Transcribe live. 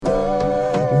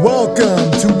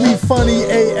Welcome to We Funny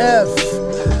AF,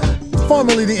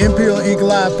 formerly the Imperial Ink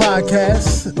Live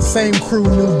podcast. Same crew,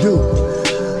 new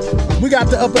dude. We got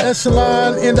the upper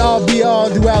echelon, end all be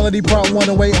all duality part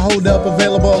 108 hold up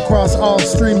available across all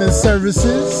streaming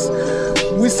services.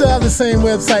 We still have the same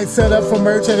website set up for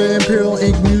merch at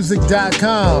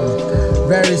imperialinkmusic.com.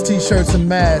 Various t-shirts and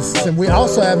masks, and we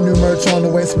also have new merch on the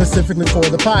way specifically for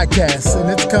the podcast, and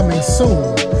it's coming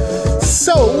soon.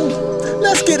 So,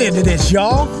 let's get into this,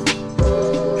 y'all.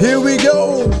 Here we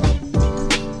go.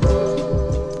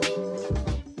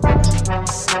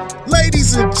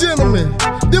 Ladies and gentlemen,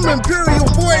 them Imperial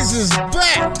boys is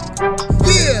back.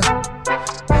 Yeah.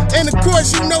 And of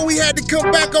course, you know we had to come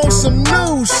back on some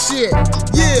new shit.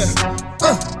 Yeah.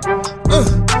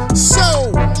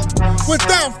 So,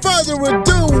 without further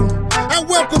ado, I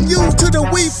welcome you to the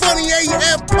We Funny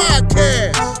AF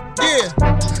podcast. Yeah,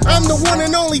 I'm the one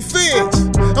and only Figs.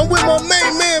 I'm with my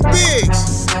main man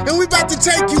Biggs, and we about to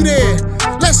take you there.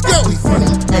 Let's go. We Funny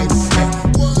AF.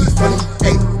 We Funny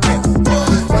AF. We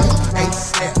Funny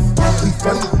AF. We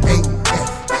Funny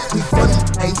AF. We Funny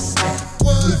AF.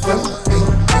 We Funny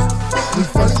AF. We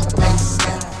Funny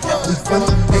AF. We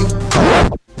Funny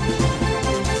AF.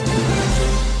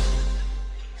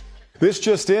 This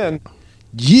just in.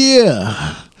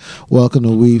 Yeah. Welcome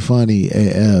to We Funny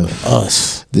AF.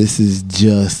 Us. This is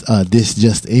just this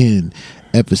just in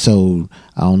episode.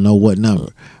 I don't know what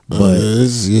number, but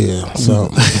yeah. So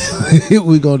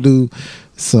we're gonna do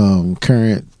some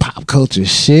current pop culture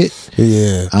shit.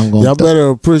 Yeah, y'all better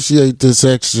appreciate this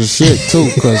extra shit too,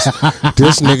 because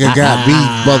this nigga got me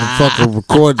motherfucker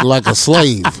recording like a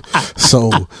slave.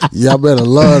 So y'all better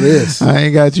love this. I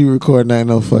ain't got you recording like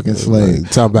no fucking slave.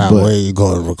 Talk about where you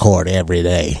going to record every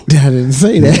day. I didn't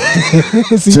say that.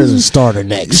 To the start of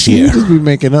next year. You just be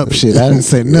making up shit. I didn't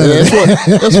say none of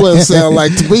that. That's what it sounds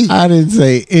like to me. I didn't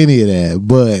say any of that.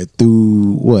 But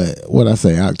through what I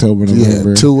say, October,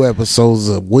 November. Yeah, 2 episodes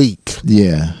a week.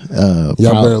 Yeah. Y'all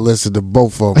better listen to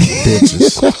both of them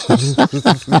bitches.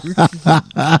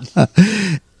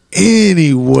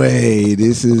 Anyway,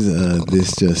 this is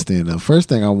this just in. The first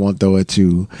thing I want to throw at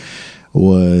you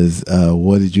was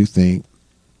what did you think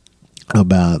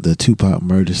about the Tupac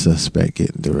murder suspect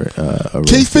getting arrested?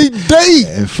 Keefe D.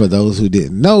 And for those who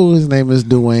didn't know, his name is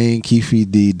Dwayne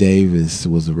Keefe D. Davis.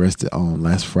 Was arrested on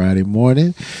last Friday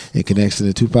morning in connection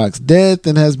to Tupac's death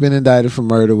and has been indicted for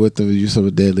murder with the use of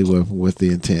a deadly weapon with the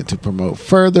intent to promote,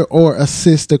 further, or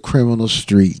assist a criminal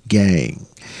street gang.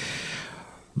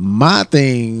 My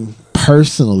thing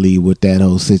personally with that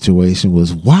whole situation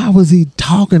was, why was he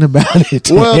talking about it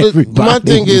to everybody? My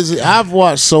thing is, I've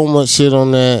watched so much shit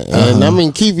on that, and I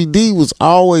mean, Keefe D was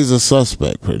always a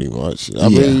suspect, pretty much. I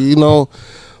mean, you know,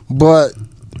 but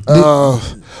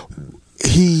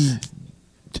he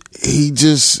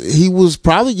was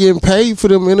probably getting paid for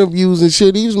them interviews and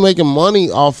shit. He was making money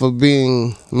off of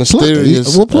being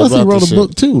mysterious. Plus he wrote a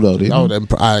book too, though. Didn't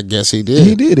he? I guess he did.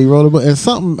 He did. He wrote a book, and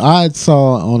something I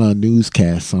saw on a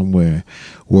newscast somewhere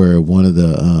where one of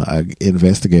the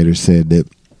investigators said that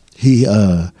he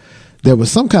there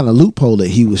was some kind of loophole that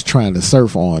he was trying to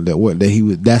surf on.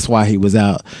 That's why he was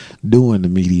out doing the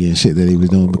media and shit that he was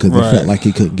doing, because he felt like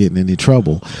he couldn't get in any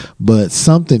trouble. But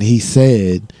something he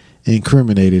said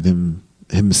incriminated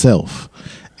himself,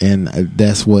 and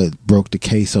that's what broke the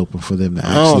case open for them to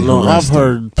actually I don't know. I've him.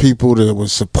 heard people that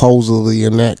was supposedly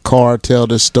in that car tell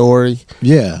the story.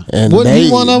 Yeah, and wasn't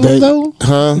he one of them though?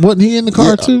 Huh? Wasn't he in the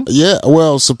car too? Yeah,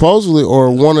 well, supposedly,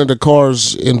 or one of the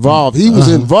cars involved. He was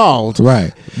involved,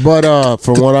 right? But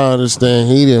from what I understand,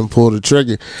 he didn't pull the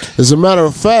trigger. As a matter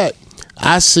of fact,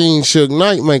 I seen Suge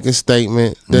Knight make a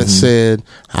statement that said,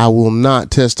 "I will not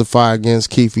testify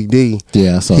against Keefe D.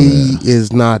 Yeah, I saw he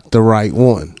is not the right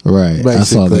one." Right, basically. I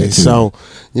saw that too. So,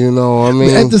 you know, I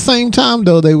mean, at the same time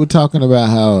though, they were talking about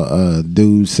how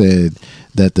dude said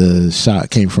that the shot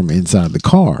came from inside the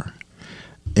car,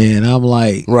 and I'm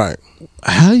like, right.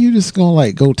 How you just gonna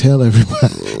like go tell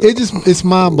everybody? It's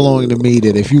mind blowing to me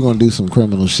that if you're gonna do some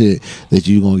criminal shit, that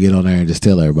you gonna get on there and just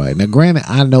tell everybody. Now, granted,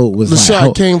 I know it was the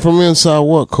shot came from inside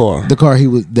what car? The car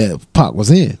that Pac was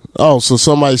in. Oh, so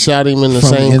somebody shot him in the from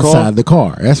same car inside the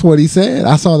car. That's what he said.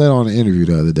 I saw that on an interview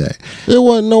the other day. There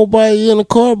wasn't nobody in the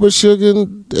car but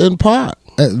Suge and Pac.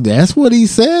 That's what he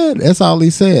said. That's all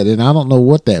he said, and I don't know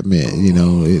what that meant. You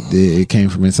know, it came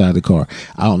from inside the car.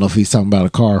 I don't know if he's talking about a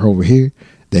car over here.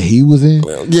 that he was in.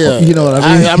 Yeah, you know what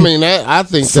I mean. I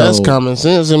think that's common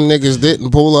sense. Them niggas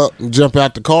didn't pull up and jump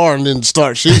out the car and then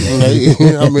start shooting.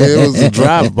 It was a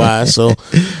drive by. So,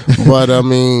 but I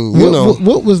mean,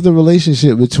 what was the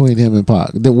relationship between him and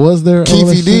Pac? Was there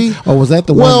Keefy D, or was that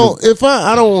the one? Well, if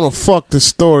I don't want to fuck the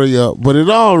story up, but it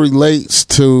all relates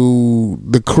to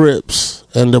the Crips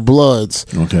and the Bloods.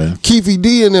 Okay, Keefy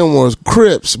D and them was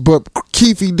Crips, but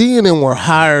Keefy D and them were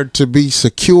hired to be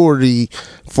security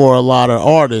for a lot of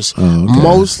artists,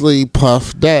 mostly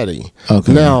Puff Daddy.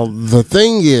 Okay. Now the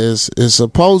thing is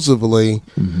supposedly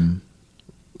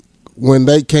when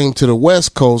they came to the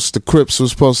West Coast, the Crips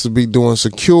was supposed to be doing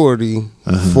security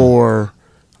for,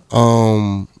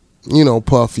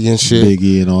 Puffy and shit,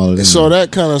 Biggie and all of that. So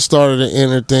that kind of started the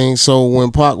inner thing. So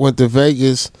when Pac went to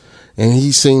Vegas and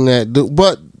he seen that dude,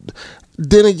 but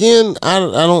then again, I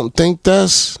don't think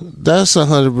that's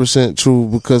 100% true,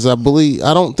 because I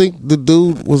don't think the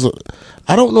dude was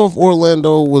I don't know if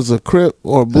Orlando was a Crip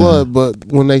or Blood, but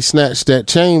when they snatched that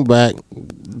chain back,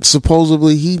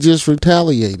 supposedly he just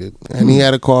retaliated and he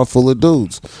had a car full of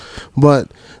dudes.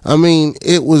 But I mean,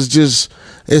 it's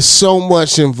so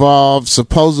much involved.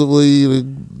 Supposedly,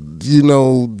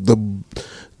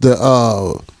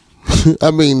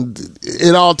 I mean,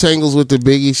 it all tangles with the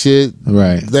Biggie shit.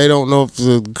 Right. They don't know if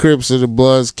the Crips or the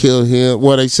Bloods killed him.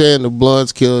 Well, they saying the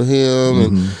Bloods killed him,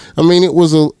 and I mean, it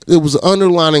was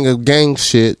underlining of gang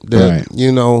shit that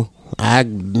I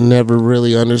never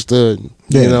really understood.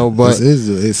 Yeah, but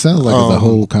it sounds like it's a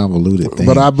whole convoluted thing.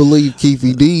 But I believe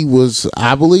Keefy D he was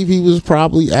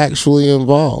probably actually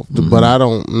involved. But I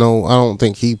don't know. I don't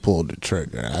think he pulled the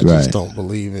trigger. I just don't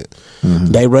believe it.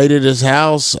 They raided his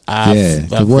house. I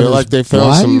feel like they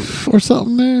found some or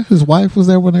something there. His wife was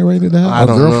there when they raided the house.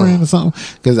 Or girlfriend know. Or something.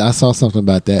 Because I saw something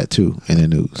about that too in the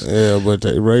news. Yeah, but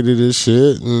they raided his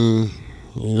shit, and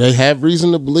they have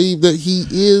reason to believe that he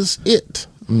is it.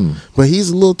 But he's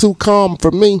a little too calm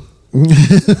for me.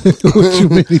 What you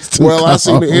mean he's too calm? I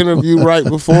seen the interview right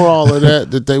before all of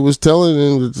that they was telling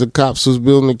him that the cops was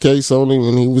building a case on him,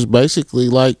 and he was basically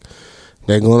like,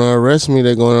 they're going to arrest me,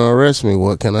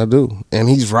 what can I do? And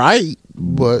he's right,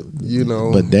 but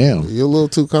but damn, you're a little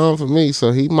too calm for me,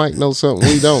 so he might know something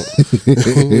we don't.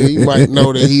 He might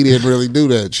know that he didn't really do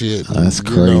that shit. That's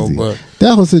crazy. But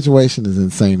that whole situation is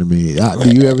insane to me. Do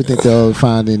you ever think they'll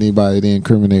find anybody to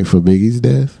incriminate for Biggie's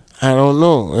death? I don't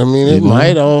know. I mean, it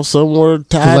might all somewhere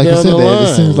tie like down the line.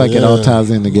 It seems like it all ties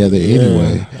in together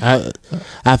anyway.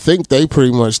 I think they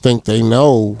pretty much think they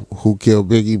know who killed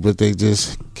Biggie, but they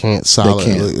just can't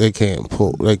solidly. They can't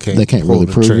really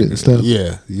prove it and stuff.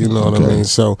 Yeah, you know what I mean.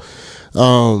 So,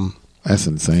 that's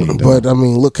insane. Though. But I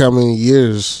mean, look how many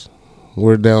years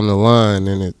we're down the line,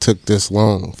 and it took this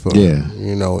long for any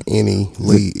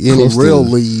real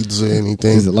leads or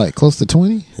anything. Is it like close to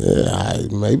 20? Yeah,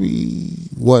 maybe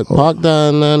Pac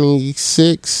died in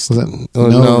 96?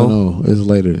 No, it's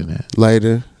later than that.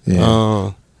 Later,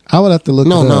 yeah. I would have to look.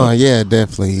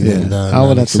 Definitely. He didn't die in I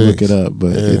would have to look it up,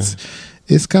 but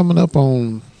it's coming up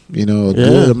on a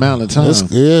good amount of time.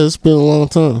 It's been a long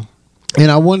time. And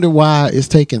I wonder why it's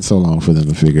taking so long for them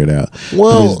to figure it out.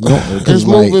 Well, there's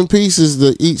moving pieces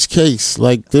to each case.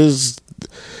 Like there's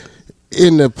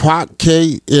in the Pac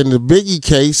case, in the Biggie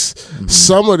case,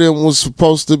 some of them was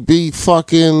supposed to be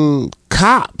fucking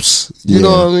cops. You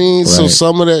know what I mean? Right. So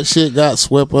some of that shit got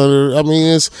swept under. I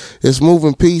mean, it's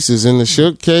moving pieces. In the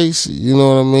Shook case, you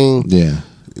know what I mean? Yeah.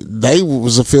 They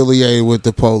was affiliated with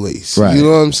the police. Right. You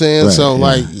know what I'm saying? Right, so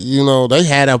they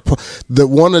had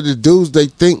one of the dudes they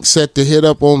think set the hit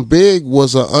up on Big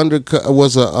was he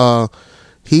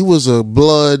was a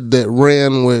Blood that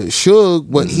ran with Suge,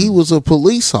 but he was a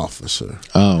police officer.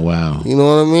 Oh wow. You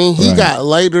know what I mean?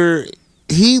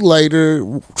 He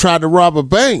later tried to rob a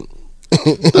bank.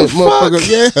 Him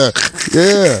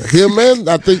and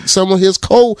I think some of his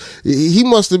he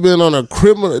must have been on a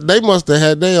criminal. They must have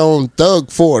had their own thug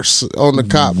force on the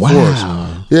cop force.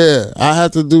 Yeah, I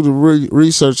had to do the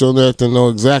research on that to know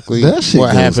exactly that shit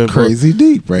what happened. Crazy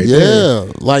deep, right? Yeah,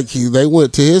 like they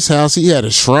went to his house. He had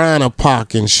a shrine of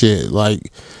Pac and shit. Like,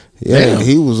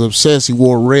 he was obsessed. He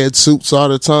wore red suits all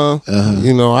the time.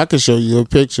 I could show you a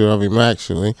picture of him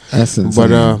actually. That's insane.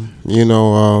 But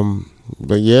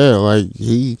like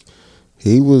he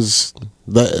was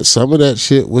some of that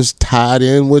shit was tied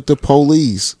in with the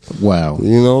police. Wow.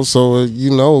 So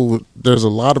there's a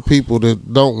lot of people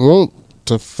that don't want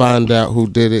to find out who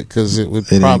did it because it would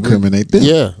probably incriminate them.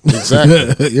 Yeah,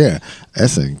 exactly. Yeah,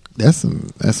 that's some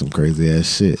crazy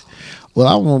ass shit. Well,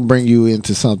 I want to bring you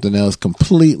into something else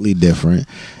completely different,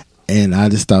 and I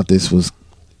just thought this was.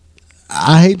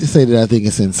 I hate to say that I think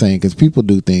it's insane because people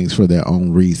do things for their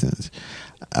own reasons.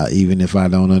 even if I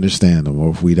don't understand them or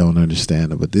if we don't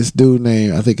understand them. But this dude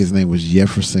named, I think his name was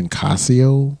Jefferson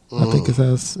Casio, I think is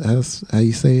how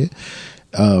you say it,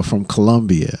 from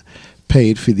Colombia,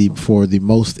 paid for the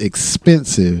most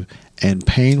expensive and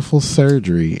painful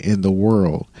surgery in the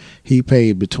world. He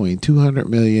paid between $200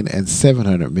 million and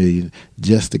 $700 million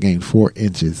just to gain 4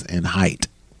 inches in height.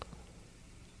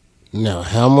 Now,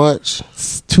 how much?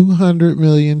 $200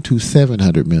 million to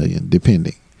 $700 million,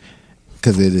 depending,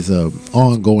 because it is a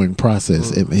ongoing process.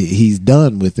 He's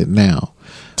done with it now.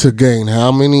 To gain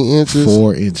how many inches?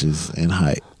 4 inches in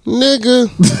height. Nigga.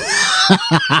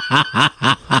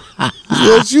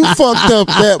 Yes, you fucked up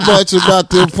that much about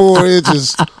them 4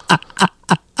 inches.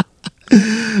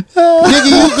 Nigga,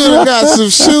 you could have got some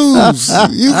shoes.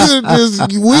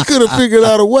 We could have figured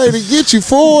out a way to get you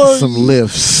 4. Some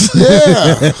lifts.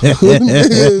 Yeah.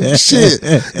 Shit.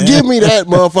 Give me that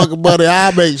motherfucker, buddy.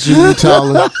 I'll make sure you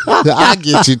taller. I'll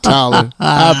get you taller.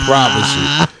 I promise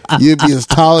you. You'll be as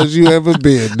tall as you ever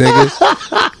been, nigga.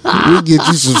 We get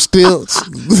you some stilts.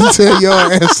 Tell your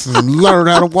ass to learn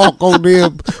how to walk on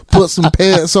them. Put some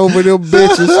pants over them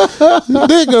bitches.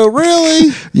 Nigga,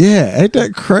 really? Yeah, ain't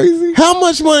that crazy? How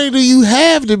much money do you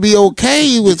have to be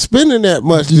okay with spending that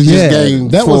much to just gain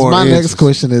that 4 was my inches? next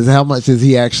question, is how much is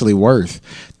he actually worth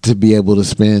to be able to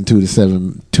spend $2 to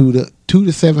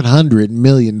 $700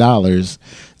 million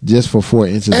just for 4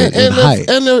 inches in height?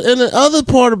 And the other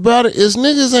part about it is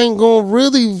niggas ain't gonna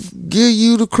really give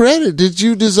you the credit that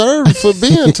you deserve for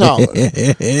being taller.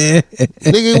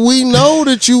 Nigga, we know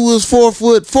that you was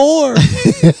 4'4".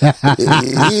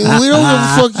 We don't give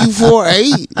a fuck you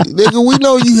 4'8". Nigga, we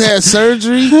know you had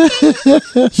surgery.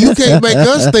 You can't make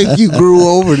us think you grew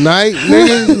overnight,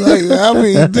 nigga. Like, I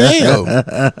mean, damn.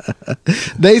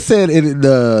 They said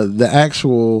the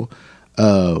actual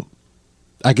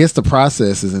I guess the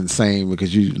process is insane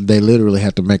because they literally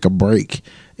have to make a break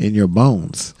in your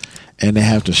bones and they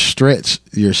have to stretch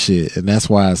your shit, and that's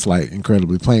why it's like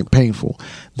incredibly painful.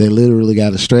 They literally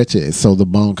got to stretch it so the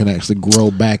bone can actually grow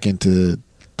back into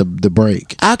the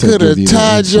break. I could have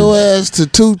tied your ass to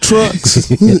 2 trucks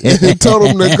and told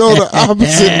them to go the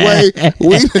opposite way.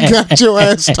 We got your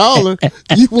ass taller.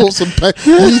 You want some pay?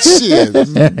 Shit,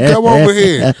 come over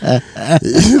here.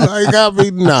 Like, I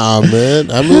mean, nah,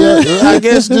 man. I mean, I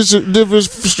guess different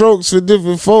strokes for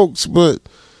different folks, but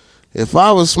if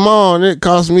I was small and it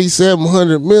cost me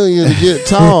 $700 million to get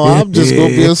tall, I'm just gonna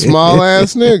be a small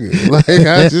ass nigga. Like,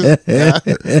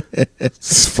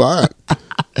 it's fine.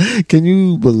 Can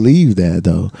you believe that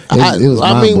though? I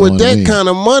mean, with that kind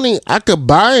of money, I could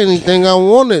buy anything I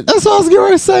wanted. That's what I was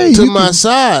going to say. To my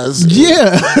size.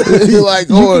 Yeah. Like,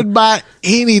 you could buy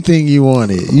anything you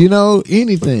wanted. You know,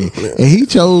 anything. And he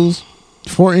chose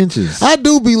 4 inches. I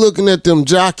do be looking at them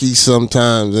jockeys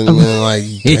sometimes and being like,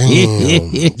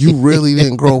 damn, you really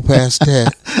didn't grow past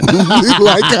that.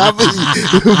 Like, I mean,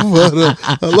 but,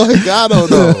 like, I don't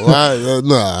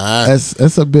know.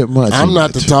 That's a bit much. I'm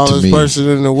not the tallest person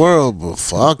in the world, but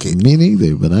fuck it. Me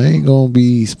neither, but I ain't gonna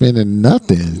be spending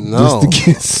nothing just to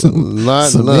get some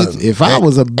if I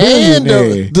was a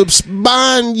billionaire. And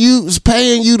the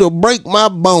paying you to break my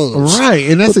bones. Right,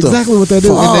 and that's exactly what they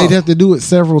do. And they'd have to do it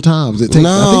several times. I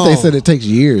think they said it takes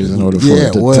years in order for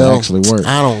it to actually work.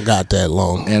 I don't got that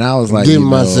long. And I was like, give me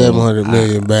my $700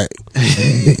 million back.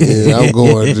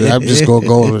 I'm just gonna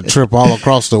go on a trip all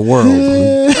across the world.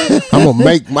 I'm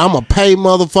gonna pay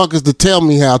motherfuckers to tell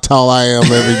me how tall I am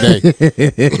every day.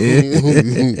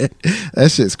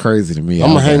 That shit's crazy to me. I'm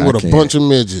gonna hang with a bunch of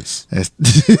midgets.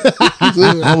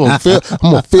 I'm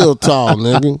gonna feel tall,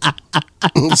 nigga.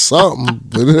 Something,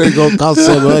 but it ain't gonna cost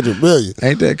 $700 million.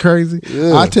 Ain't that crazy?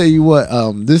 Yeah. I'll tell you what.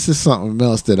 This is something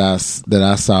else that I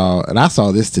saw, and I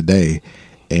saw this today,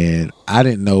 and I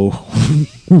didn't know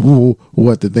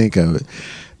what to think of it.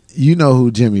 You know who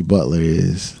Jimmy Butler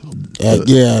is? Yeah,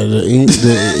 the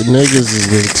niggas has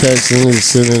been texting and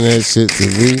sending that shit to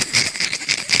me.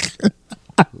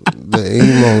 The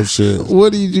emo shit.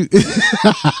 What do you do?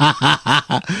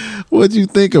 What'd you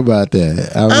think about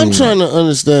that? I'm trying to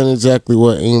understand exactly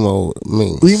what emo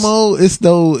means. Emo,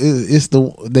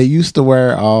 they used to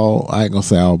wear I ain't gonna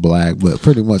say all black, but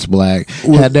pretty much black.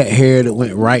 Had that hair that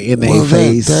went right in their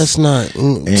face. That's not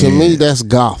to me. That's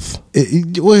goth. They're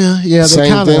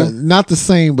kind of not the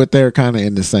same, but they're kind of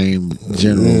in the same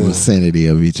general vicinity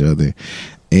of each other,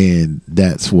 and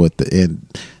that's what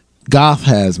goth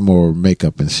has more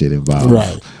makeup and shit involved,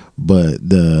 right? But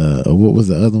what was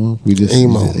the other one?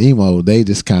 Emo. They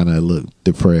just kind of look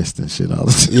depressed and shit all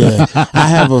the time. Yeah, I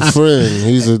have a friend.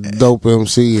 He's a dope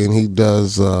MC, and he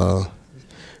does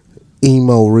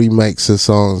emo remakes of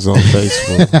songs on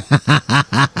Facebook.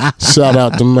 Shout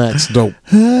out to Max Dope.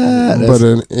 But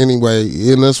anyway,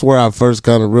 and that's where I first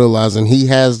kind of realized, and he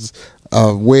has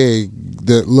a wig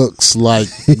that looks like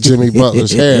Jimmy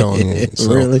Butler's hair on it.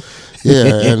 So, really?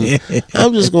 Yeah, and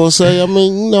I'm just gonna say, I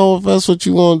mean, you know, if that's what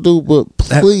you want to do, but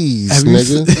please,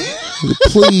 nigga,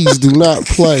 please do not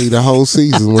play the whole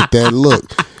season with that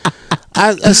look.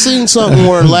 I seen something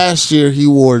where last year he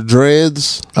wore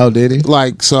dreads. Oh, did he?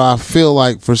 Like, so I feel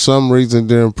like for some reason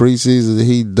during preseason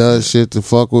he does shit to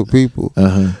fuck with people.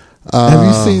 Have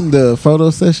you seen the photo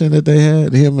session that they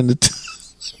had, him and the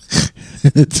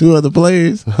two other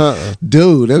players?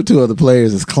 Dude, them two other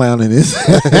players is clowning his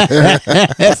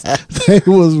ass. They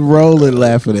was rolling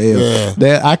laughing at him.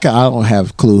 Yeah. I don't have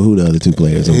a clue who the other two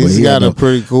players are. He's got a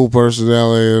pretty cool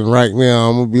personality, and right now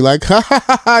I'm gonna be like, ha ha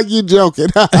ha, ha, you joking.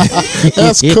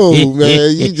 That's cool,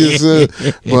 man. You just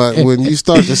but when you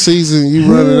start the season,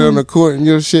 you running on the court and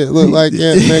your shit look like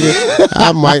that, nigga,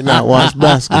 I might not watch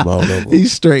basketball no more. He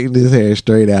straightened his hair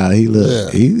straight out. He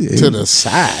looked to the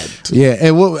side. Yeah,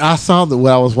 and what I saw that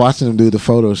when I was watching him do the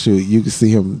photo shoot, you could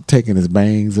see him taking his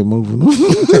bangs and moving them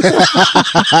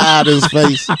out his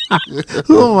face.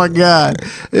 Oh my God,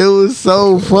 it was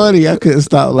so funny. I couldn't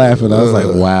stop laughing. I was like,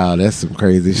 "Wow, that's some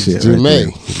crazy shit." Jermaine,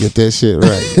 right, get that shit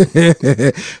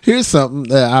right. Here's something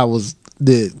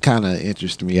that kind of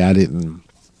interested me. I didn't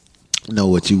know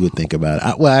what you would think about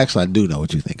it. Well, actually, I do know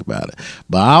what you think about it,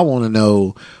 but I want to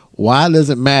know, why does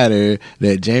it matter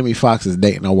that Jamie Foxx is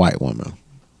dating a white woman?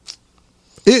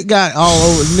 It got all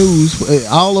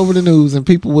over the news, and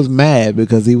people was mad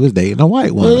because he was dating a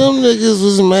white woman. Well, them niggas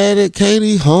was mad at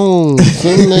Katie Holmes.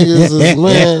 Them niggas is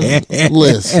mad.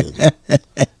 Listen,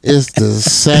 it's the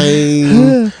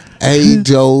same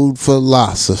age-old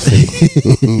philosophy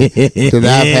that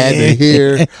I've had to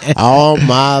hear all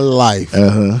my life.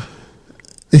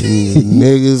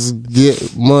 Niggas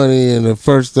get money, and the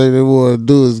first thing they want to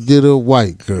do is get a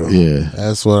white girl. Yeah,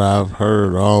 that's what I've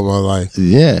heard all my life.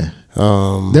 Yeah.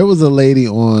 There was a lady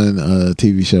on a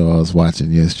TV show I was watching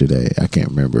yesterday. I can't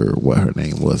remember what her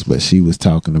name was, but she was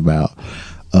talking about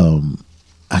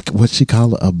what she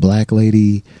called a black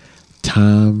lady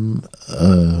time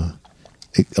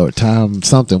or time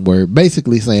something, where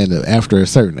basically saying that after a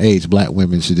certain age, black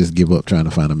women should just give up trying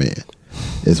to find a man.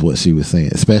 Is what she was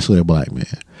saying, especially a black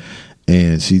man.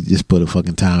 And she just put a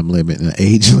fucking time limit and an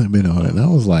age limit on it. And I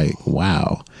was like,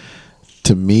 wow.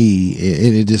 To me,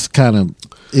 it just kind of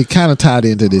tied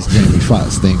into this Jamie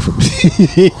Foxx thing for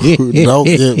me. Don't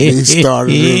get me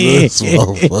started in this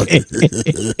motherfucker.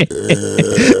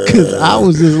 Because I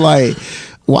was just like,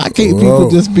 why can't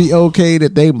people just be okay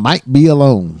that they might be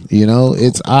alone? You know,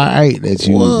 it's all right that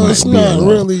you might it's be not alone.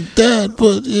 really that,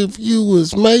 but if you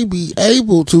was maybe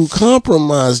able to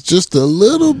compromise just a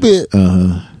little bit,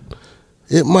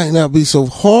 it might not be so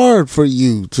hard for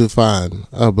you to find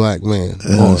a black man.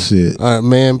 Shit. A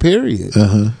man, period.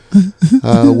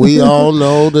 We all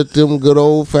know that them good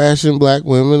old-fashioned black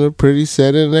women are pretty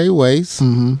set in their ways.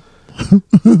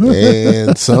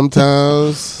 And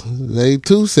sometimes they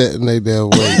too set in their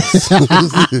damn ways.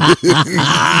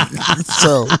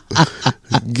 So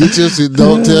get your shit.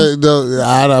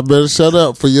 I better shut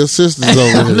up for your sisters over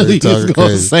here. I knew you was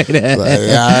gonna say that. Like,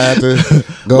 I had to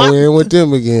go in with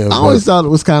them again. I always thought it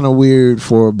was kind of weird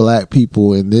for black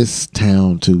people in this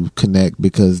town to connect,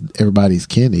 because everybody's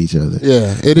kin to each other.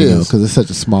 Yeah, it is, because it's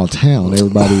such a small town.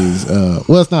 Everybody's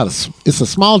well, it's a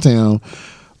small town,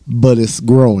 but it's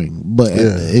growing. But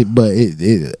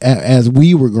as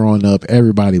we were growing up,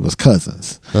 everybody was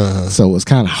cousins. So it's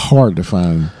kind of hard to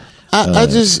find. I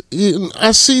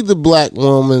see the black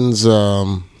woman's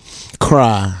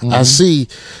cry. I see,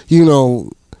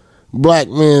 black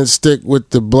men stick with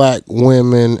the black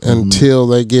women until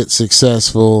they get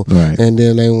successful, right, and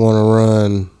then they want to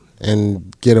run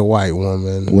and get a white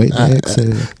woman.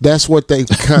 That's what they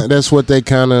kind of, that's what they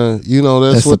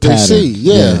see.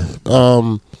 Yeah.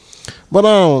 But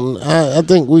I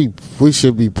think we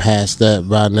should be past that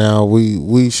by now.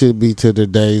 We should be to the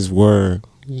days where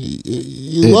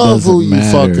you love who you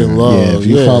fucking love. Yeah, if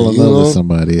you fall in love with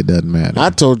somebody, it doesn't matter. I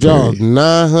told y'all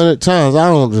 900 times, I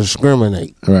don't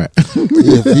discriminate. Right.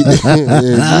 If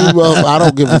you love, I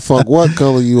don't give a fuck what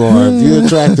color you are. If you're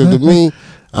attracted to me,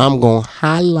 I'm gonna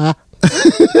holla.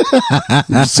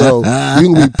 So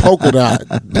you can be polka dot.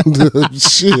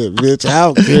 Shit, bitch, I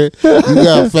don't care. You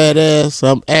got a fat ass,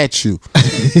 I'm at you.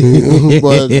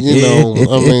 But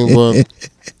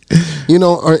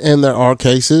and there are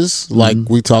cases like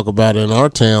we talk about in our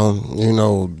town.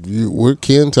 We're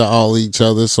kin to all each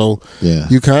other, so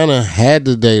you kind of had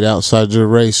to date outside your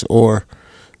race, or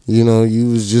you know, you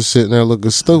was just sitting there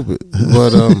looking stupid.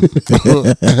 But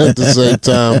at the same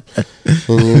time,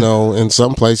 and, you know, in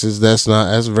some places that's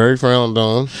very frowned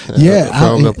on.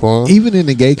 Frowned upon. Even in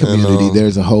the gay community,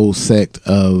 there's a whole sect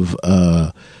of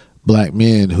black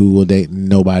men who will date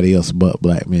nobody else but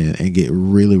black men and get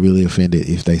really, really offended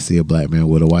if they see a black man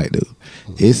with a white dude.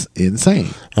 It's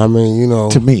insane. I mean, you know,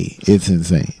 to me, it's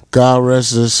insane. God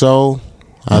rest his soul.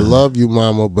 I love you,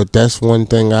 mama, but that's one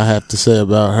thing I have to say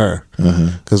about her.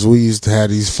 Because we used to have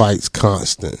these fights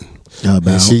constant.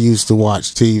 And she used to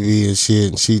watch TV and shit,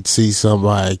 and she'd see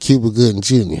somebody, Cuba Gooding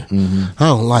Jr. I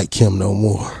don't like him no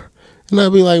more. And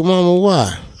I'd be like, Mama,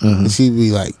 why? And she'd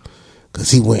be like, because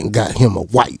he went and got him a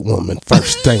white woman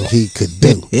first thing he could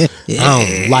do. I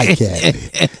don't like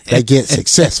that. They get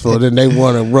successful, then they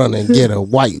want to run and get a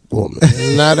white woman.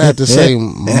 And I'd have to say,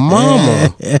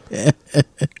 Mama,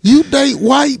 you date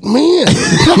white men.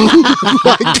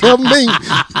 Like, I mean,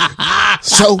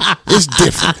 so it's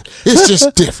different. It's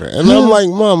just different. And I'm like,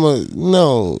 Mama,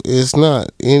 no, it's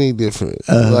not any different.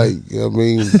 Like, I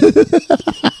mean...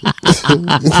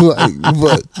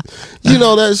 but you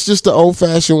know, that's just the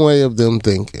old-fashioned way of them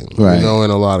thinking, right? You know, in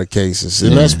a lot of cases,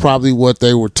 and that's probably what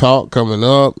they were taught coming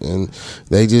up, and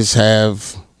they just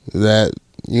have that.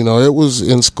 You know, it was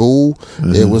in school,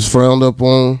 it was frowned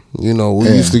upon. You know, we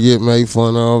used to get made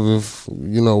fun of if,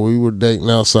 you know, we were dating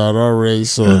outside our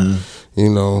race, or you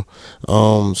know,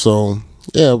 so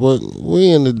yeah. But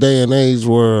we in the day and age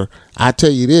where I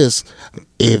tell you this.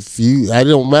 I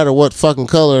don't matter what fucking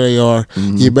color they are,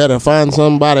 you better find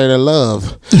somebody to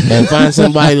love and find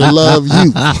somebody to love you.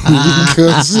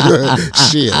 Because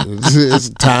shit,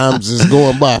 times is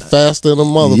going by faster than a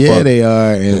motherfucker. Yeah, they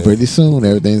are, and pretty soon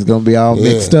everything's gonna be all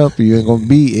mixed up. You ain't gonna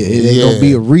be. It ain't gonna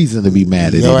be a reason to be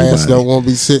mad at your anybody. Ass don't want to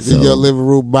be sitting in your living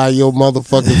room by your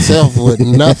motherfucking self with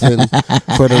nothing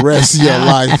for the rest of your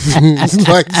life.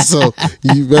 Like, so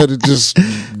you better just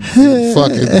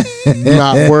fucking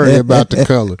not worry about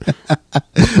the color.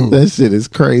 That shit is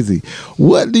crazy.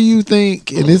 What do you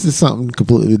think? And this is something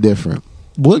completely different.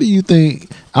 What do you think?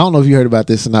 I don't know if you heard about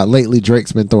this or not. Lately,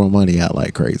 Drake's been throwing money out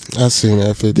like crazy. I seen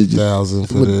that 50,000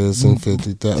 for this and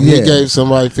 50,000. He gave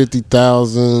somebody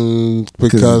 50,000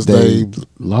 because they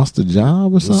lost a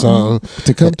job or something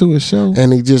to come to a show.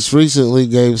 And he just recently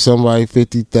gave somebody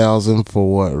 50,000 for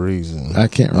what reason? I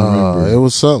can't remember. It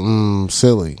was something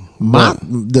silly.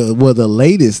 The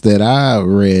latest that I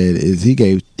read is he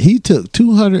took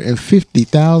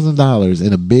 $250,000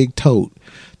 in a big tote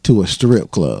to a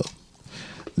strip club.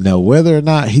 Now, whether or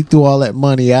not he threw all that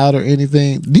money out or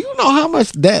anything, do you know how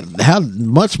much money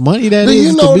that is? Do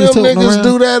you know them niggas around?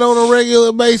 do that on a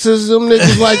regular basis? Them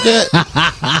niggas like that.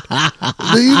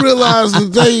 Do you realize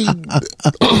that they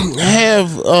have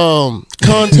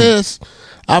contests?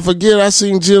 I forget. I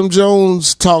seen Jim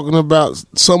Jones talking about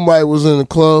somebody was in the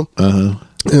club.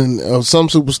 And some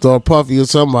superstar, Puffy or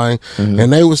somebody,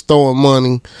 and they was throwing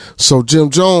money. So Jim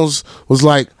Jones was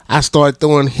like, I started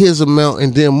throwing his amount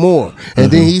and then more. And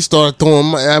then he started throwing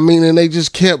money. I mean, and they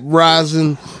just kept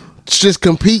rising, just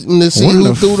competing to see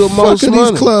who threw the most money.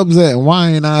 Where these clubs at? Why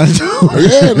ain't I doing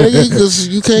Yeah, nigga, because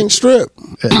you can't strip.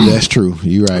 That's true.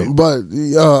 You're right. But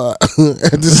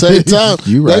at the same time,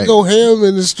 they go ham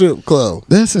in the strip club.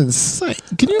 That's insane.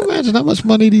 Can you imagine how much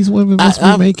money these women must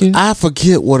be making? I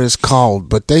forget what it's called,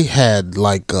 but they had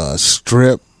like a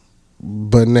strip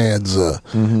bonanza.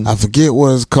 I forget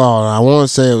what it's called. I want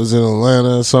to say it was in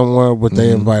Atlanta or somewhere, but they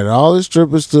invited all the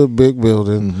strippers to a big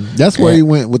building. That's where he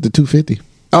went with the 250.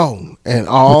 Oh, and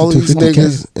all these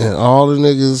niggas and all the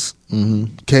niggas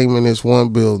came in this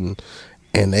one building.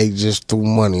 And they just threw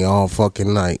money all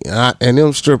fucking night. And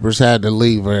them strippers had to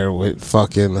leave there with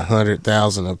fucking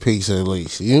 100,000 a piece at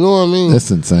least. You know what I mean?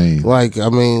 That's insane. Like, I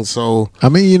mean, so. I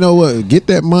mean, you know what? Get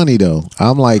that money, though.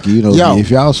 I'm like, you know, if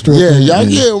y'all stripping. Yeah, y'all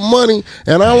get money.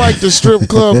 And I like the strip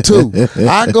club, too.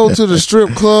 I go to the strip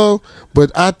club,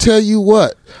 but I tell you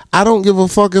what. I don't give a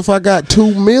fuck if I got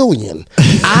 2 million.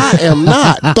 I am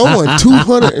not throwing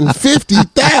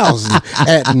 250,000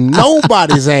 at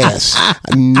nobody's ass.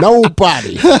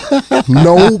 Nobody.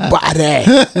 Nigga,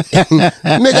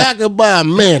 I could buy a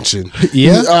mansion.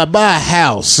 Yeah. Buy a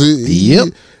house. Yep.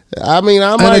 I mean,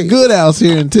 I might. And a good house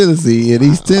here in Tennessee, in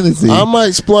East Tennessee. I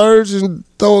might splurge and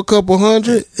throw a couple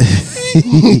hundred.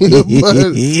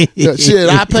 But shit,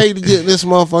 I paid to get this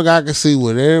motherfucker. I can see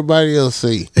what everybody else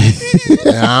see.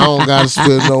 And I don't gotta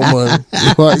spend no money.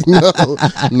 Like, no,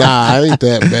 nah, I ain't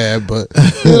that bad. But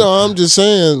you know, I'm just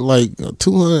saying, like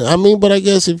 200. I mean, but I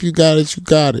guess if you got it, you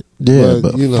got it. Yeah,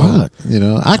 but you know, fuck, you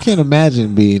know, I can't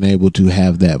imagine being able to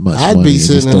have that much. I'd money be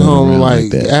sitting at home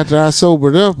like that. after I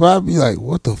sobered up, I'd be like,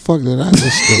 "What the fuck did I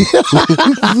just do?"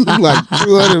 Like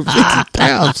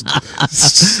 250,000.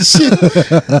 Shit.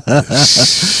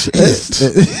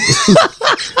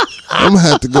 I'm gonna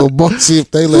have to go see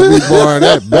if they let me borrow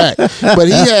that back. But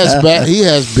he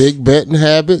has big betting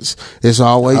habits. It's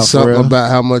always something about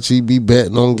how much he be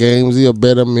betting on games. He'll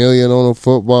bet $1 million on a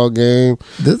football game.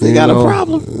 Does he got a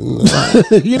problem?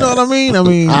 You know what I mean?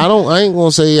 I ain't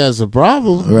gonna say he has a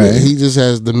problem. Right. He just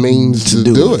has the means to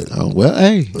do it. Oh, well,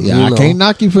 hey, yeah, I can't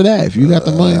knock you for that. If you got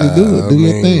the money to do it, do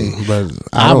your thing. But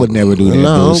I would never do that.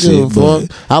 No, I don't give a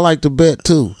fuck. I like to bet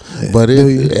too, but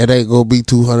it ain't gonna be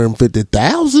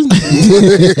 250,000.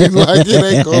 Like it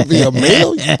ain't gonna be $1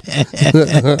 million.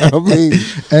 I mean,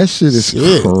 that shit is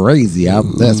crazy.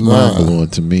 That's mind blowing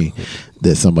to me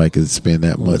that somebody could spend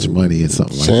that much money in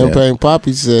something like that. Champagne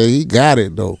Poppy said he got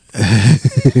it though.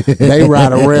 They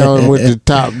ride around with the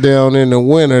top down in the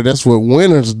winter. That's what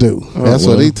winners do. That's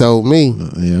what he told me.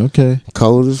 Yeah, okay.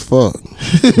 Cold as fuck.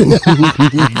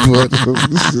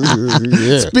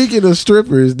 Speaking of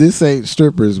strippers, this ain't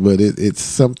strippers, but it's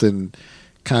something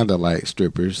kind of like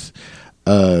strippers.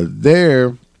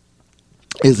 There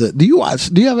is do you have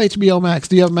HBO Max?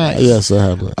 Do you have Max? Yes, I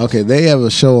have Max. Okay, they have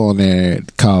a show on there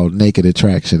called Naked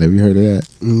Attraction. Have you heard of that?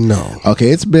 No. Okay,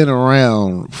 it's been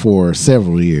around for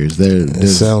several years. It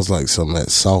sounds like some of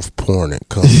that soft porn that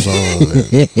comes on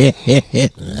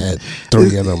at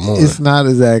 3 in the morning. It's not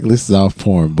exactly soft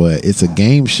porn, but it's a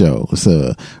game show. It's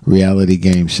a reality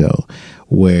game show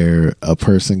where a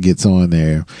person gets on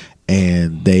there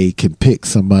and they can pick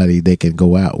somebody they can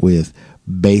go out with,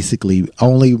 basically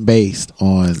only based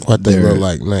on what they look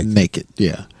like naked.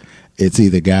 Yeah, it's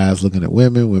either guys looking at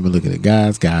women, women looking at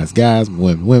guys,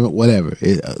 women, whatever.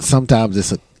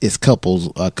 Sometimes it's couples,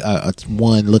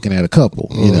 one looking at a couple,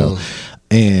 you know.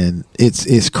 And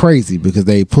it's crazy because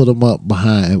they put them up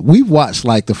behind. We've watched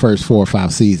like the first 4 or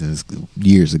 5 seasons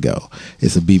years ago.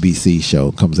 It's a BBC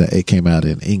show. It came out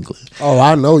in England. Oh,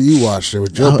 I know you watched it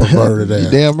with your preferred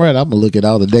that. Damn right. I'm gonna look at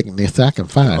all the decadence I can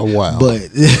find. Oh wow.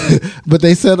 But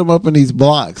they set them up in these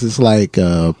blocks. It's like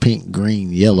pink,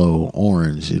 green, yellow,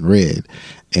 orange, and red.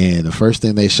 And the first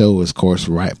thing they show is, of course,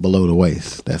 right below the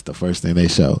waist. That's the first thing they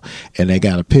show. And they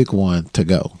got to pick one to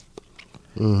go.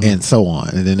 Mm-hmm. And so on.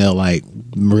 And then they'll like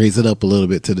raise it up a little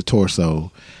bit to the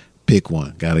torso, pick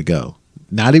one, gotta go.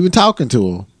 Not even talking to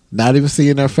them, not even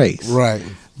seeing their face. Right.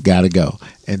 Gotta go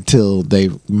until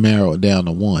they narrow it down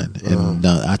to one. And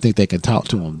I think they can talk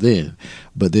to them then.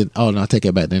 But then, I take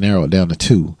it back, they narrow it down to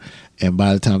 2. And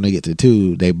by the time they get to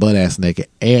 2, they butt ass naked,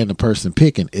 and the person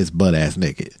picking is butt ass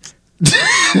naked.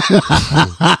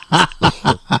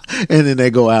 And then they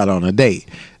go out on a date.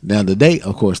 Now the date,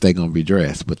 of course, they're gonna be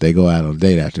dressed, but they go out on a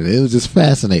date after. It was just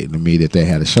fascinating to me that they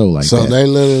had a show like that. So they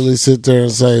literally sit there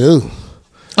and say, "Ooh,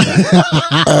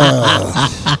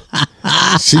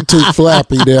 she too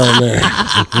flappy down there."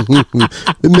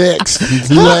 Next,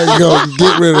 you gotta go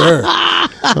get rid of her.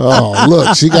 Oh,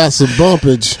 look, she got some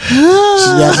bumpage. She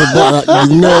got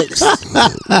some next.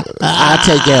 I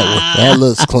take that one. That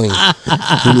looks clean.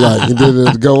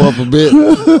 Did it go up a bit?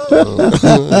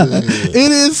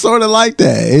 It is sort of like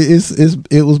that.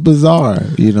 It was bizarre.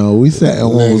 You know, we sat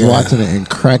and was watching it and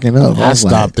cracking up. I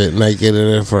stopped it naked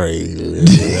and afraid.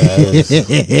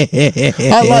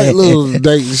 I like little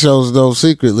dating shows though.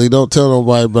 Secretly, don't tell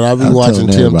nobody. But I be watching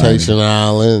Temptation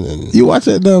Island. And you watch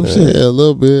that dumb shit? Yeah, a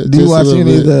little bit. Do you watch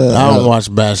any of the? I don't watch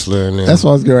Bachelor. And that's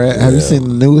what I was going to ask. Have you seen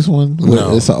the newest one?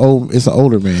 No. It's an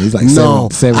older man. He's like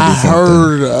 70 I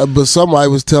heard, but somebody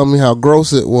was telling me how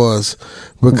gross it was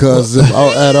because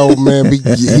that old man,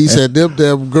 he said them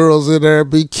damn girls in there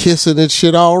be kissing and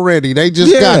shit already. They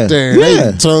just got there.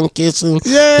 They tongue kissing.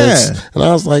 Yeah. And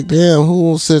I was like, damn, who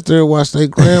will sit there and watch their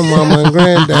grandmama and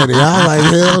granddaddy? I like,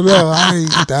 hell no,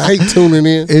 I ain't tuning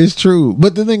in. It's true.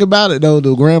 But the thing about it though,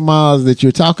 the grandmas that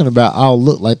you're talking about all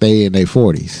look like they in their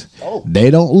 40s. Oh. They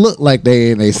don't look like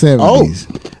they in their 70s. Oh.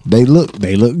 They look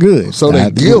good. So they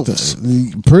gifts.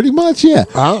 Pretty much, yeah.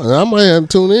 I might have to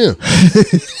tune in.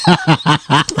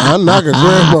 I knock a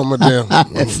grandmama down.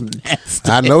 That's nasty.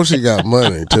 I know she got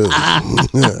money too.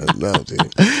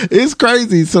 It's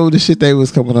crazy. So the shit they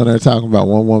was coming on there talking about.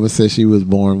 One woman said she was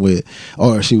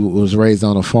she was raised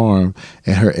on a farm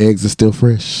and her eggs are still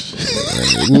fresh.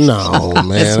 No, man.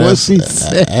 That's what she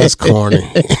said. That's corny.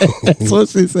 That's what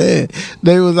she said.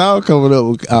 They was out y'all coming up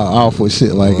with, off with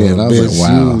shit like that. I was like,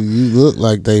 wow. You look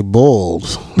like they boiled.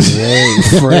 You ain't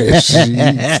fresh. You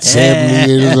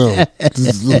 70 years old.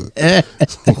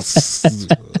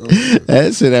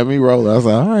 That shit had me rolling. I was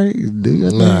like, all right, do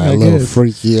your thing, I little guess.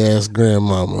 freaky ass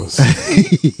grandmamas.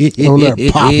 On there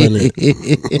popping it.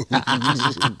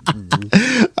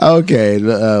 Okay,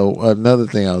 another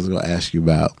thing I was going to ask you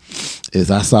about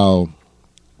is I saw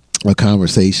a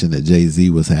conversation that Jay-Z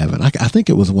was having. I think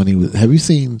it was when he was. Have you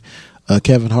seen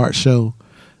Kevin Hart's show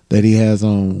that he has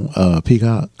on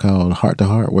Peacock called Heart to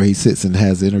Heart, where he sits and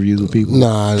has interviews with people?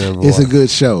 Nah, I never. It's a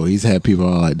good show. He's had people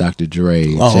on like Dr. Dre,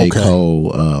 J.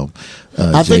 Cole.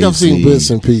 I think I've seen bits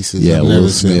and pieces. Yeah, Will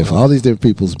Smith. All these different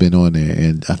people's been on there,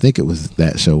 and I think it was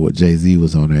that show where Jay-Z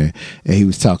was on there, and he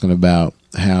was talking about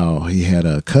how he had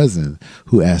a cousin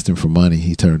who asked him for money.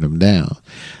 He turned him down.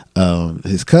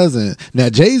 His cousin, now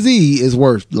Jay-Z is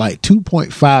worth like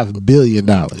 $2.5 billion,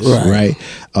 right?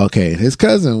 Okay, his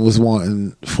cousin was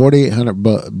wanting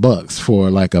 $4,800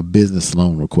 for like a business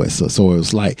loan request. So it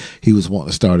was like he was wanting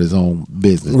to start his own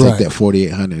business. Take that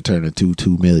 $4,800 and turn it to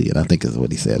 $2 million, I think is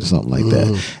what he said, or something like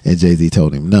that. And Jay-Z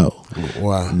told him no.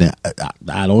 Wow. Now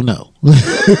I don't know.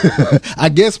 I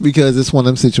guess because it's one of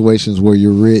them situations where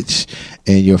you're rich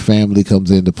and your family comes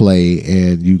into play,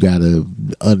 and you gotta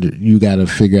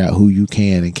figure out who you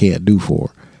can and can't do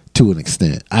for, to an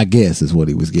extent, I guess is what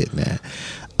he was getting at.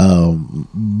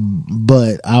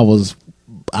 But I was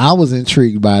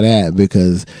intrigued by that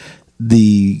because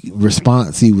the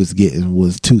response he was getting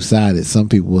was two-sided. Some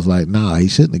people was like, nah, he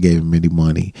shouldn't have gave him any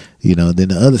money. Then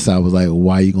the other side was like, well,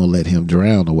 why are you gonna let him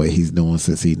drown the way he's doing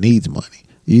since he needs money?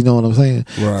 You know what I'm saying?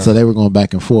 Right. So they were going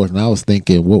back and forth, and I was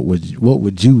thinking, what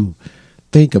would you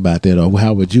think about that, or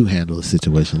how would you handle a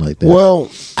situation like that? Well,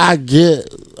 I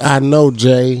know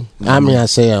Jay. I mean, I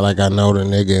say it like I know the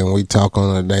nigga, and we talk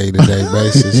on a day-to-day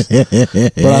basis.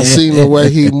 But I seen the way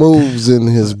he moves in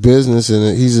his business,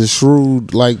 and he's a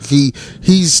shrewd. Like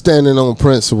he's standing on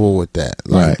principle with that.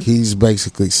 Like he's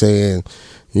basically saying,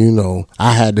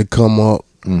 I had to come up.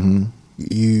 Mm-hmm.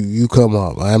 You come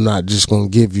up. I'm not just gonna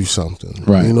give you something.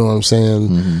 Right. You know what I'm saying?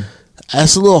 Mm-hmm.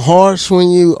 That's a little harsh when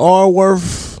you are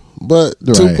worth. But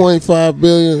 $2.5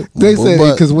 billion. They said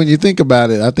because when you think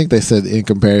about it, I think they said in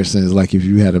comparison is like if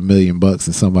you had $1 million and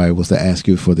somebody was to ask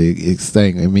you for the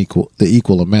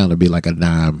equal amount, it'd be like a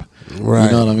dime. Right.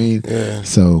 You know what I mean? Yeah.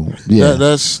 So yeah,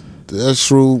 that's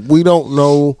true. We don't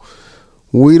know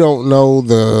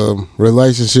the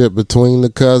relationship between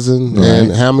the cousin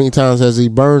and how many times has he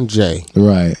burned Jay.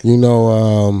 Right.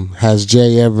 Has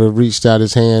Jay ever reached out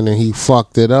his hand and he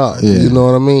fucked it up? Yeah. You know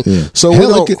what I mean? Yeah. So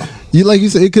like you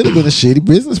said, it could have been a shitty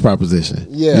business proposition.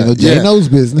 Yeah. Jay knows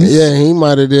business. Yeah, he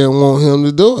might have didn't want him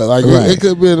to do it. Like it could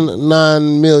have been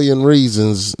 9 million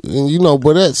reasons. And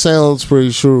but that sounds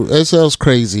pretty true. It sounds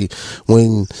crazy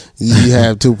when you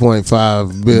have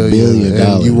 $2.5 billion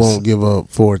and you won't give up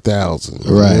 4,000.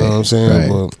 Right. You know what I'm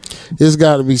saying? Right. But there's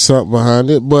got to be something behind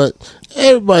it. But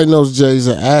everybody knows Jay's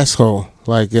an asshole.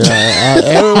 Like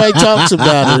everybody talks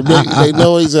about it. They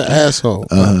know he's an asshole.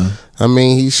 Uh-huh. I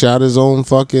mean, he shot his own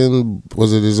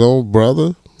was it his own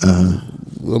brother? Uh-huh.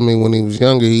 I mean, when he was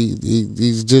younger,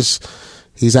 he's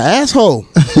an asshole.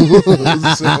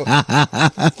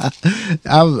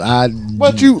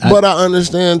 But I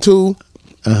understand too.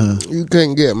 Uh-huh. You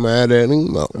couldn't get mad at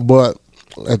him, but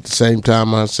at the same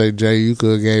time, I say, Jay, you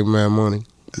could have gave him that money.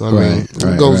 I mean,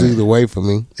 it goes either way for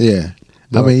me. Yeah.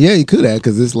 But, I mean, yeah, he could have,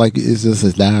 because it's just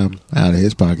a dime out of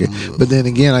his pocket. But then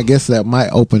again, I guess that might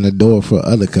open the door for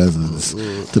other cousins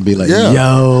to be like,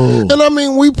 yo. And I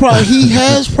mean, he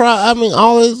has I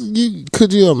mean,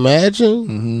 could you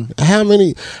imagine how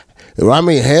many? I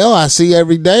mean, hell, I see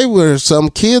every day where some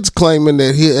kids claiming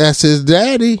that that's his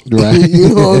daddy. Right.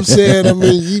 You know what I'm saying? I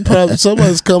mean,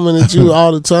 somebody's coming at you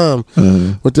all the time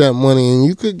with that money, and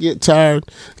you could get tired.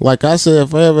 Like I said,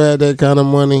 if I ever had that kind of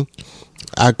money,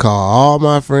 I call all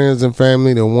my friends and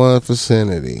family to one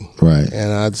vicinity. Right.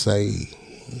 And I'd say,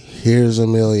 here's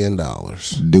 $1 million.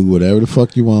 Do whatever the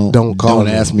fuck you want. Don't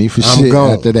ask me for shit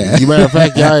after that. As a matter of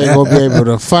fact, y'all ain't gonna be able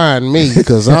to find me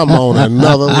because I'm on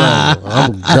another level.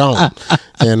 I'm gone.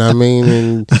 And I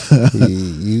mean,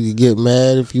 you get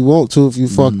mad if you want to if you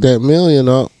fuck that $1 million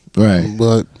up. Right.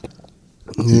 But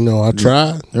I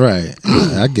tried. Right.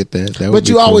 I get that. But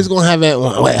you always gonna have that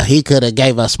one. Well, he could have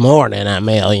gave us more than $1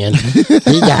 million.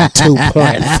 He got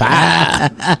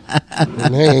 2.5.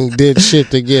 And they ain't did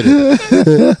shit to get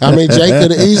it. I mean, Jay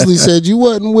could have easily said, you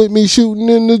wasn't with me shooting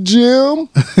in the gym.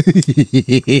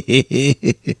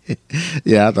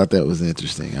 Yeah, I thought that was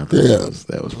interesting. I thought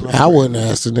that was pretty I wouldn't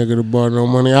ask the nigga to borrow no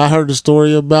money. I heard the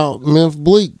story about Memphis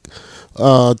Bleak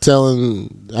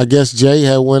telling, I guess Jay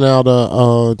had went out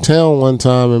of town one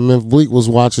time, and Memphis Bleak was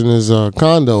watching his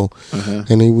condo,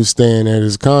 and he was staying at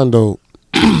his condo,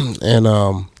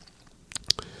 and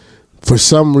for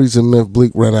some reason Memphis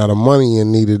Bleak ran out of money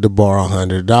and needed to borrow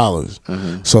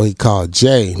 $100. So he called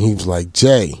Jay, and he was like,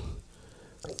 Jay,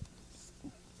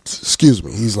 excuse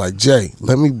me, he's like, Jay,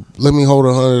 let me hold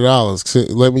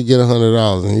 $100. Let me get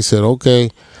 $100. And he said, okay,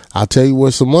 I'll tell you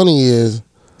where some money is.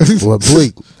 Well,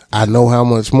 Bleak, I know how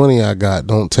much money I got.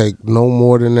 Don't take no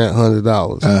more than that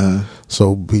 $100.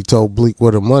 So he told Bleak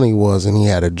where the money was, and he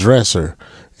had a dresser.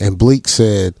 And Bleak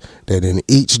said that in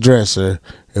each dresser,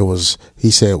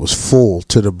 he said it was full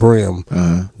to the brim.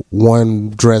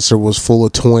 One dresser was full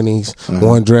of 20s.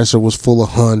 One dresser was full of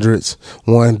hundreds.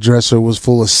 One dresser was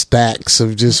full of stacks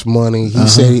of just money. He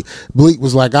said, Bleak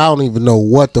was like, I don't even know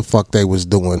what the fuck they was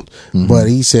doing. But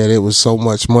he said it was so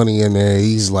much money in there.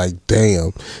 He's like,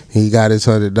 damn. He got his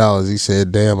 $100. He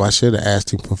said, damn, I should have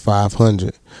asked him for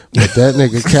 $500. But that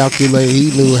nigga calculated,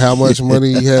 he knew how much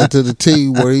money he had to the T,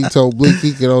 where he told Bleak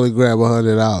he could only grab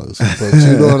 $100. But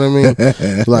you know what I mean?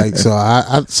 Like, so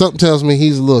I something tells me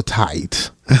he's a little tight.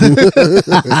 You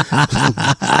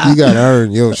gotta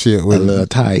earn your shit with a little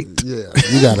tight. Yeah,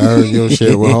 you gotta earn your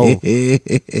shit with hope.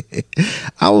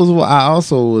 I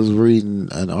also was reading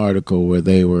an article where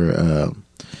they were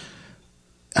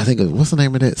I think what's the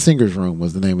name of that? Singer's Room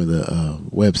was the name of the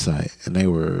website, and they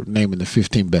were naming the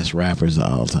 15 best rappers of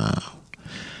all time.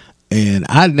 And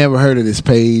I'd never heard of this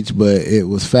page, but it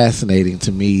was fascinating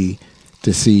to me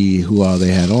to see who all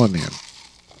they had on there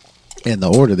and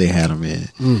the order they had them in.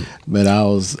 But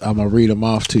I'm gonna read them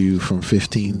off to you from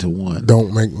 15 to 1.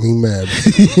 Don't make me mad.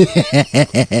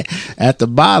 At the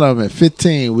bottom at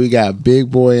 15, we got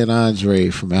Big Boy and Andre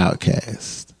from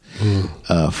Outkast.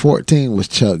 14 was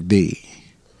Chuck D.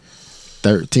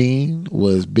 13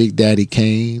 was Big Daddy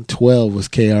Kane. 12 was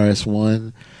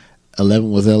KRS-One.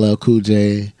 11 was LL Cool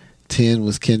J. 10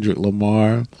 was Kendrick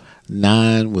Lamar.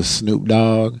 9 was Snoop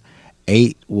Dogg.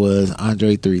 8 was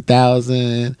Andre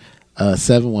 3000.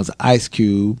 7 was Ice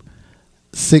Cube.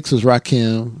 6 was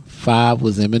Rakim. 5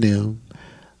 was Eminem.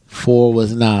 4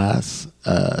 was Nas.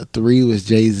 3 was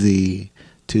Jay-Z.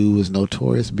 2 was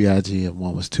Notorious B.I.G. and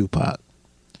 1 was Tupac.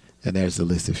 And there's the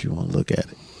list if you want to look at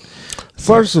it.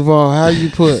 First of all, how you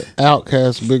put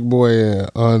Outkast, Big Boy,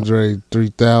 and Andre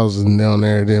 3000 down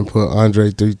there, and then put Andre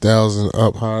 3000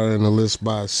 up higher in the list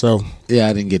by itself? Yeah,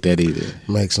 I didn't get that either.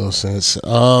 Makes no sense.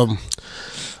 I'm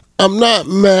not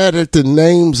mad at the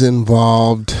names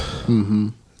involved,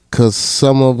 because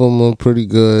some of them are pretty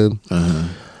good.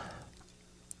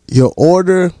 Your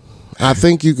order, I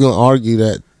think you can argue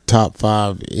that top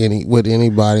 5 with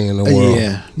anybody in the world.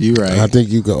 Yeah, you're right. I think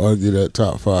you could argue that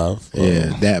top 5. Yeah,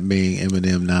 that being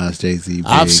Eminem, Nas, Jay-Z.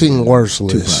 I've seen worse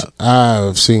lists.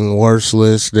 I've seen worse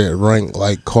lists that rank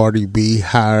like Cardi B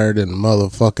higher than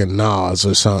motherfucking Nas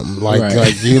or something. Like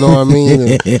you know what I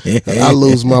mean? I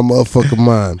lose my motherfucking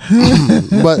mind.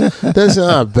 But that's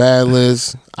not a bad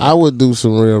list. I would do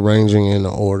some rearranging in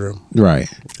the order. Right.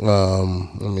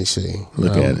 Let me see.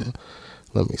 Look at it.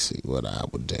 Let me see what I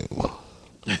would do.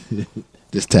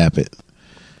 Just tap it.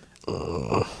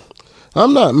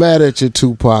 I'm not mad at your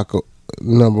Tupac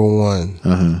number 1.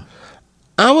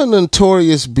 I'm a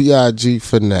Notorious B.I.G.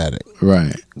 fanatic.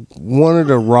 Right. One of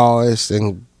the rawest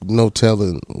and no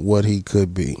telling what he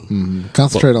could be.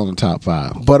 Concentrate on the top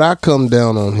 5. But I come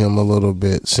down on him a little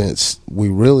bit since we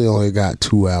really only got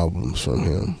 2 albums from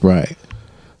him. Right.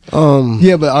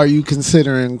 Yeah, but are you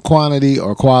considering quantity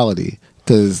or quality?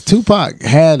 Because Tupac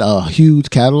had a huge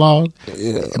catalog,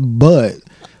 but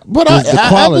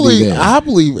I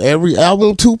believe every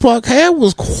album Tupac had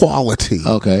was quality.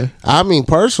 Okay. I mean,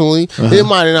 personally, it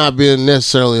might not be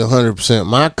necessarily 100%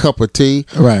 my cup of tea.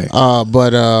 Right.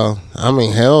 But I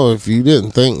mean, hell, if you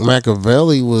didn't think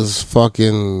Machiavelli was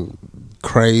fucking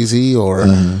crazy, or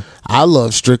I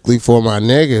love Strictly for My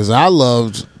Niggas. I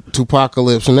loved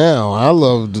Tupacalypse Now. I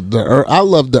loved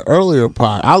the earlier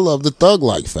part. I love the Thug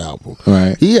Life album.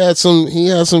 Right. He had some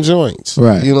joints.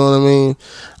 Right. You know what I mean?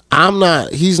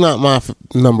 He's not my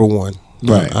number 1.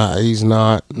 Right. He's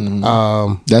not.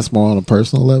 That's more on a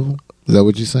personal level? Is that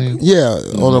what you're saying? Yeah,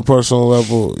 on a personal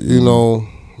level, you know,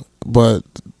 but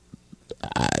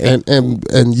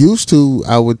and used to,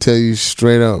 I would tell you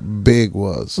straight up, Big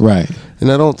was. Right.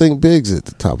 And I don't think Big's at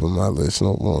the top of my list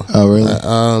no more. Oh, really?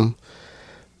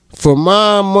 For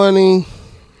my money,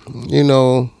 you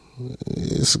know,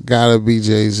 it's gotta be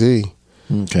Jay-Z.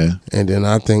 Okay. And then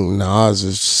I think Nas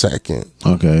is second.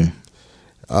 Okay.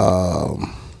 You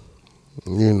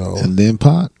know. And then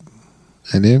Pac?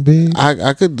 and then Big.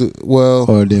 I could do well,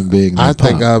 or then Big. I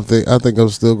think I'm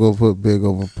still gonna put Big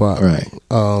over Pop. Right.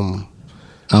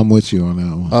 I'm with you on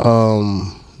that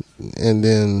one. And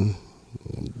then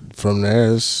from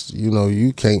there,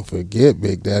 you can't forget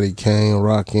Big Daddy Kane,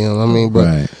 Rakim. I mean, but.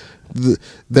 Right.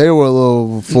 They were a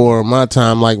little before my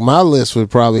time. Like, my list would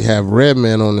probably have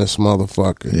Redman on this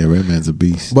motherfucker. Yeah, Redman's a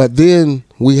beast. But then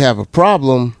we have a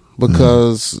problem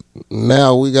because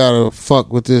now we gotta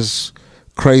fuck with this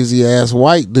crazy ass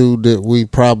white dude that we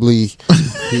probably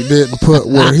didn't put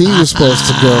where he was supposed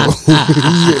to go.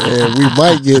 And we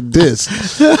might get this.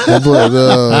 But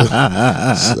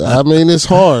I mean, it's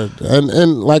hard.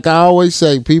 And like I always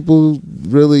say, people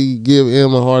really give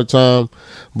him a hard time.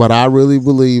 But I really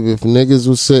believe if niggas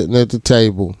was sitting at the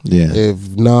table,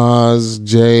 if Nas,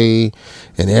 Jay,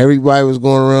 and everybody was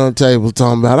going around the table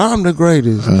talking about I'm the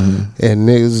greatest, and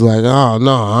niggas like, oh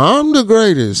no, I'm the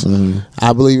greatest,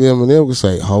 I believe Eminem would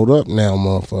say, hold up now,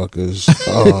 motherfuckers.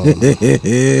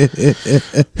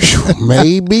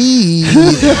 Maybe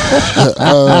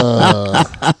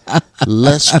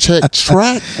let's check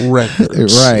track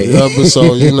records. Right.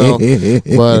 So,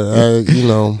 but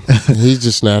he's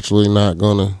just naturally not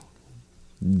gonna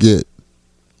get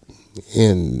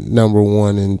in number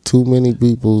one in too many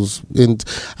people's,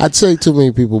 I'd say too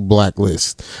many people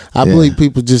blacklist. I believe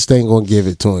people just ain't gonna give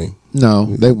it to him. No,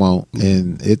 they won't,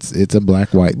 and it's a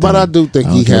black-white thing. But I do think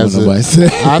he has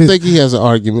I think he has an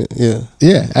argument.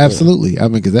 Yeah, absolutely. I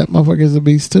mean, because that motherfucker is a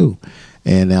beast too,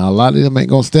 and a lot of them ain't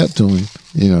gonna step to him.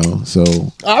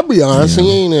 So I'll be honest,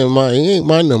 he ain't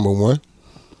my number one.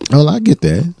 Well, I get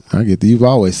that. You've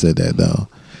always said that though.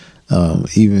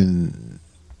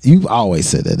 You've always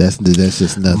said that. That's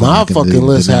just nothing. My fucking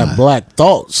list had Black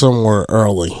Thought somewhere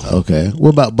early. Okay. What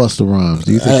about Busta Rhymes?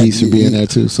 Do you think he should be in there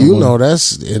too? Somewhere?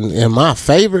 That's in my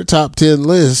favorite top 10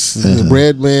 lists.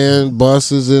 Redman,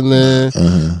 Busta's in there,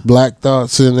 Black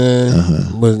Thought's in there.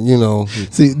 But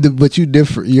see, but you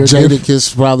different.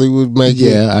 Jadakiss probably would make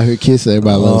it. Yeah, I heard Kiss.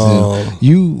 Everybody loves him.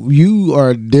 You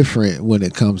are different when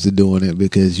it comes to doing it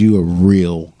because you are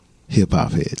real hip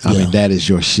hop head. I mean, that is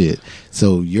your shit.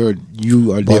 So you are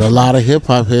different. But a lot of hip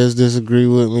hop heads disagree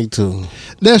with me too.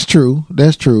 That's true.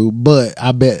 But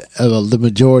I bet the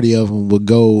majority of them would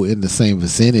go in the same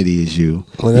vicinity as you.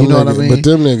 Well, you know what I mean? But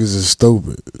them niggas is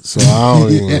stupid. So I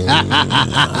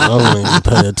don't even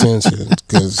pay attention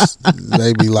because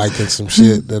they be liking some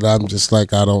shit that I'm just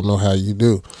like, I don't know how you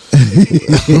do.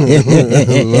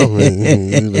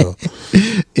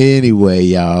 Anyway,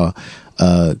 y'all.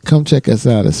 Come check us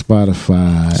out at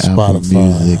Spotify, Apple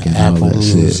Music, and Apple all that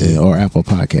Music. Shit, or Apple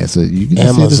Podcasts. So you can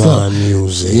Amazon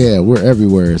Music. Yeah, we're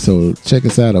everywhere. So check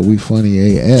us out at We Funny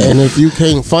AF. And if you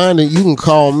can't find it, you can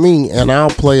call me, and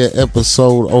I'll play an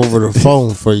episode over the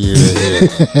phone for you.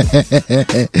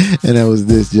 And that was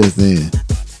This Just In.